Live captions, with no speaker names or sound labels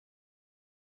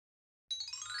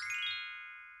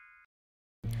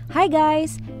Hi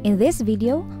guys! In this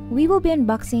video, we will be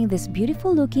unboxing this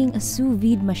beautiful looking sous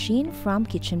vide machine from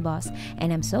KitchenBoss,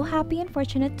 and I'm so happy and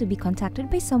fortunate to be contacted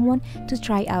by someone to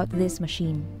try out this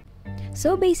machine.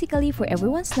 So basically, for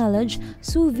everyone's knowledge,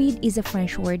 sous vide is a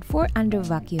French word for under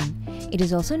vacuum. It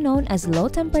is also known as low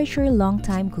temperature long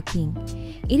time cooking.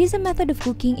 It is a method of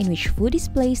cooking in which food is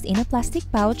placed in a plastic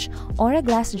pouch or a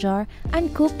glass jar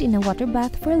and cooked in a water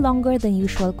bath for longer than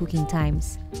usual cooking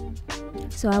times.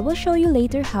 So I will show you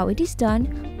later how it is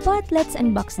done, but let's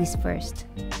unbox this first.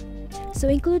 So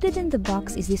included in the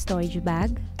box is the storage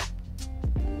bag,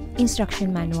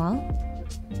 instruction manual,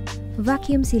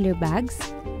 vacuum sealer bags,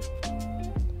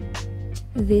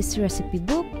 this recipe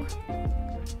book,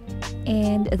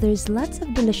 and there's lots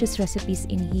of delicious recipes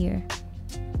in here.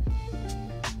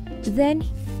 Then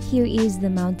here is the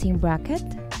mounting bracket,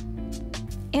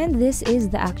 and this is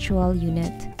the actual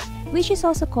unit, which is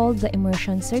also called the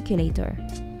immersion circulator.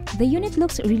 The unit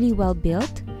looks really well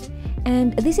built,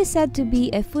 and this is said to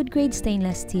be a food-grade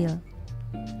stainless steel.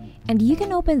 And you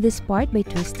can open this part by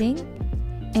twisting,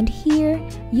 and here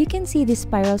you can see the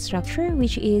spiral structure,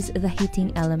 which is the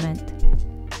heating element.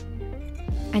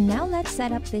 And now let's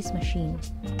set up this machine.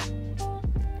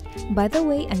 By the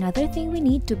way, another thing we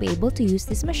need to be able to use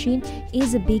this machine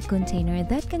is a big container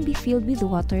that can be filled with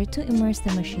water to immerse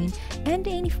the machine and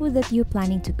any food that you're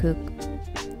planning to cook.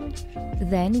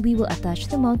 Then we will attach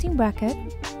the mounting bracket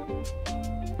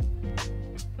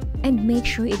and make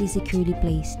sure it is securely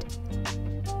placed.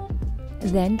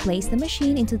 Then place the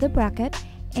machine into the bracket,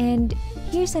 and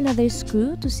here's another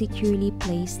screw to securely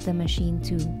place the machine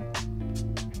too.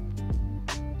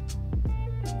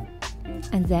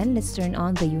 And then let's turn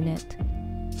on the unit.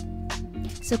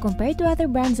 So compared to other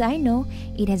brands I know,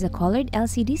 it has a colored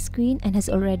LCD screen and has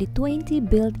already 20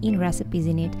 built-in recipes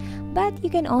in it, but you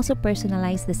can also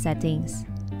personalize the settings.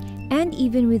 And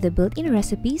even with the built-in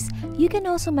recipes, you can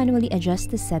also manually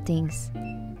adjust the settings.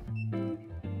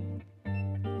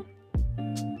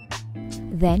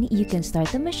 Then you can start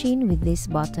the machine with this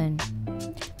button.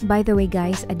 By the way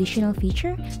guys, additional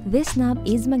feature, this knob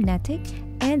is magnetic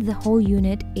and the whole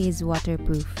unit is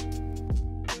waterproof.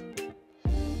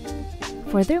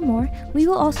 Furthermore, we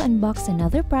will also unbox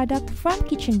another product from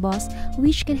KitchenBoss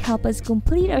which can help us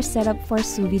complete our setup for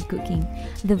sous vide cooking,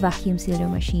 the vacuum sealer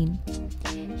machine.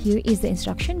 Here is the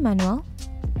instruction manual,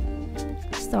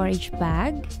 storage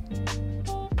bag,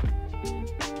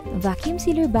 vacuum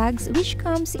sealer bags which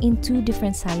comes in 2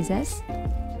 different sizes,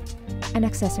 an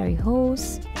accessory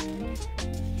hose,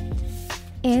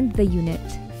 and the unit.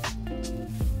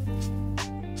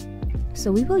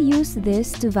 So we will use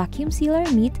this to vacuum seal our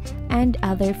meat and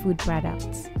other food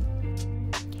products.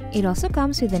 It also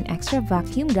comes with an extra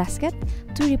vacuum gasket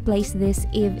to replace this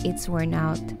if it's worn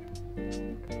out.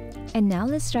 And now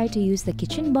let's try to use the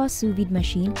KitchenBoss Sous Vide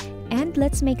machine, and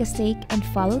let's make a steak and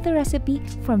follow the recipe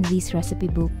from this recipe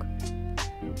book.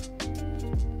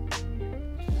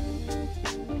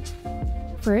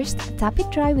 First, tap it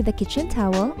dry with a kitchen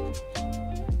towel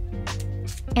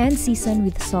and season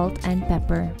with salt and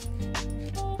pepper.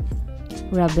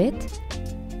 Rub it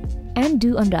and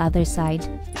do on the other side.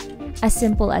 As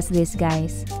simple as this,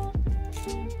 guys.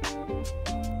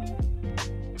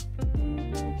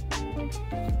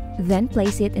 Then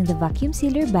place it in the vacuum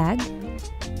sealer bag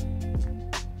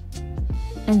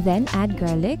and then add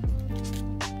garlic,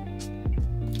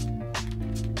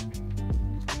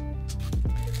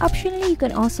 optionally you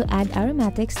can also add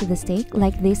aromatics to the steak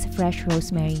like this fresh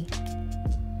rosemary.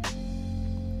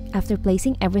 After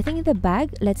placing everything in the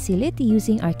bag, let's seal it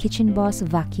using our KitchenBoss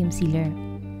vacuum sealer.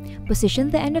 Position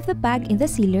the end of the bag in the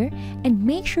sealer and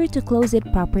make sure to close it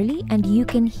properly and you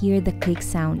can hear the click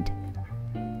sound.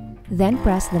 Then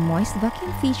press the moist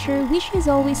vacuum feature, which is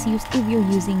always used if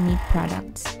you're using meat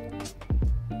products.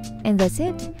 And that's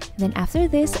it. Then after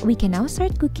this, we can now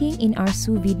start cooking in our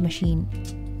sous vide machine.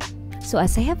 So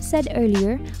as I have said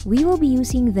earlier, we will be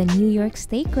using the New York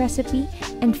steak recipe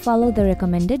and follow the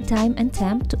recommended time and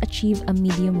temp to achieve a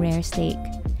medium rare steak.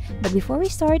 But before we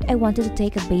start, I wanted to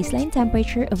take a baseline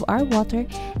temperature of our water,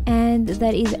 and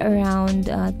that is around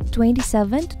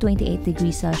 27 to 28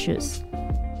 degrees Celsius.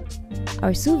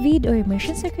 Our sous vide or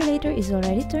immersion circulator is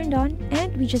already turned on,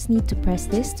 and we just need to press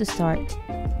this to start.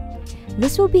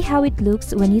 This will be how it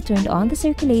looks when you turned on the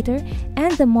circulator,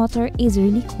 and the motor is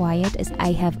really quiet as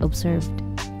I have observed.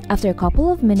 After a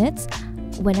couple of minutes,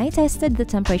 when I tested the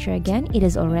temperature again, it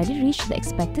has already reached the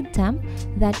expected temp,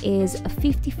 that is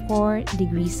 54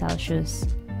 degrees Celsius.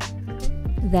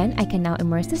 Then I can now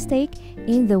immerse the steak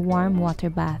in the warm water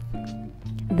bath.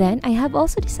 Then I have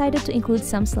also decided to include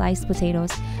some sliced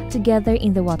potatoes together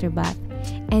in the water bath,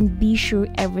 and be sure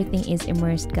everything is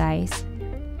immersed, guys.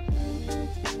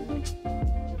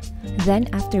 Then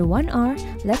after 1 hour,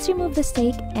 let's remove the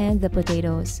steak and the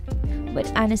potatoes.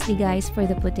 But honestly guys, for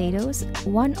the potatoes,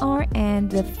 1 hour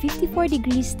and the 54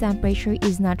 degrees temperature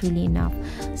is not really enough.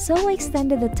 So I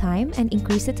extended the time and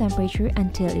increased the temperature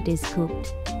until it is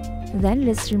cooked. Then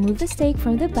let's remove the steak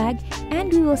from the bag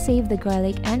and we will save the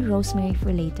garlic and rosemary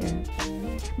for later.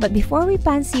 But before we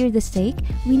pan-sear the steak,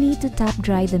 we need to top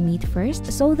dry the meat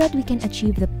first so that we can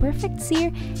achieve the perfect sear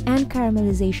and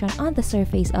caramelization on the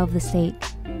surface of the steak.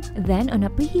 Then on a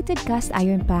preheated cast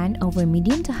iron pan over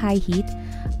medium to high heat,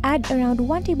 add around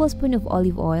 1 tablespoon of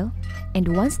olive oil,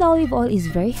 and once the olive oil is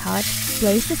very hot,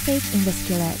 place the steak in the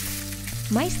skillet.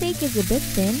 My steak is a bit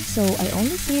thin, so I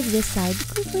only seared this side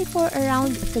quickly for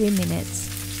around 3 minutes.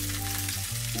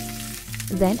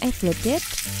 Then I flipped it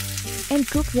and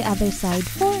cooked the other side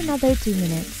for another 2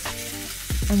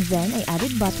 minutes. And then I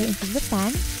added butter into the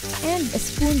pan and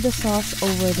spooned the sauce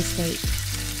over the steak.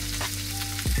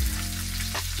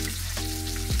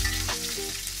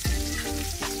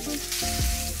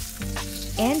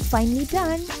 And finally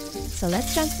done! So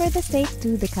let's transfer the steak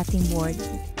to the cutting board.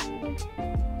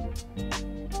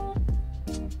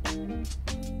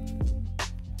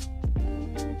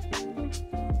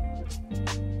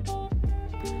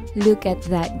 Look at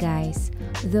that guys!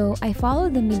 Though I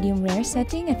followed the medium rare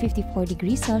setting at 54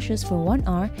 degrees Celsius for 1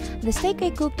 hour, the steak I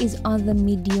cooked is on the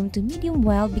medium to medium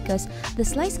well because the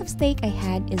slice of steak I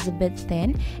had is a bit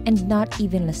thin and not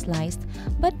evenly sliced.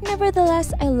 But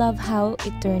nevertheless, I love how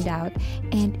it turned out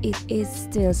and it is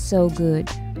still so good.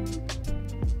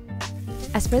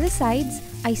 As for the sides,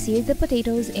 I seared the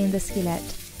potatoes in the skillet,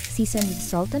 seasoned with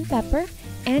salt and pepper,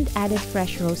 and added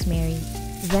fresh rosemary,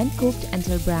 then cooked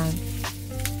until brown.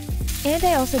 And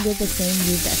I also did the same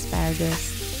with the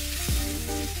asparagus.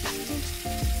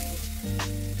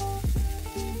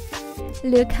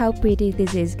 Look how pretty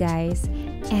this is guys,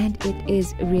 and it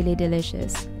is really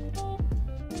delicious.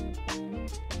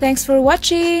 Thanks for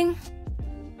watching!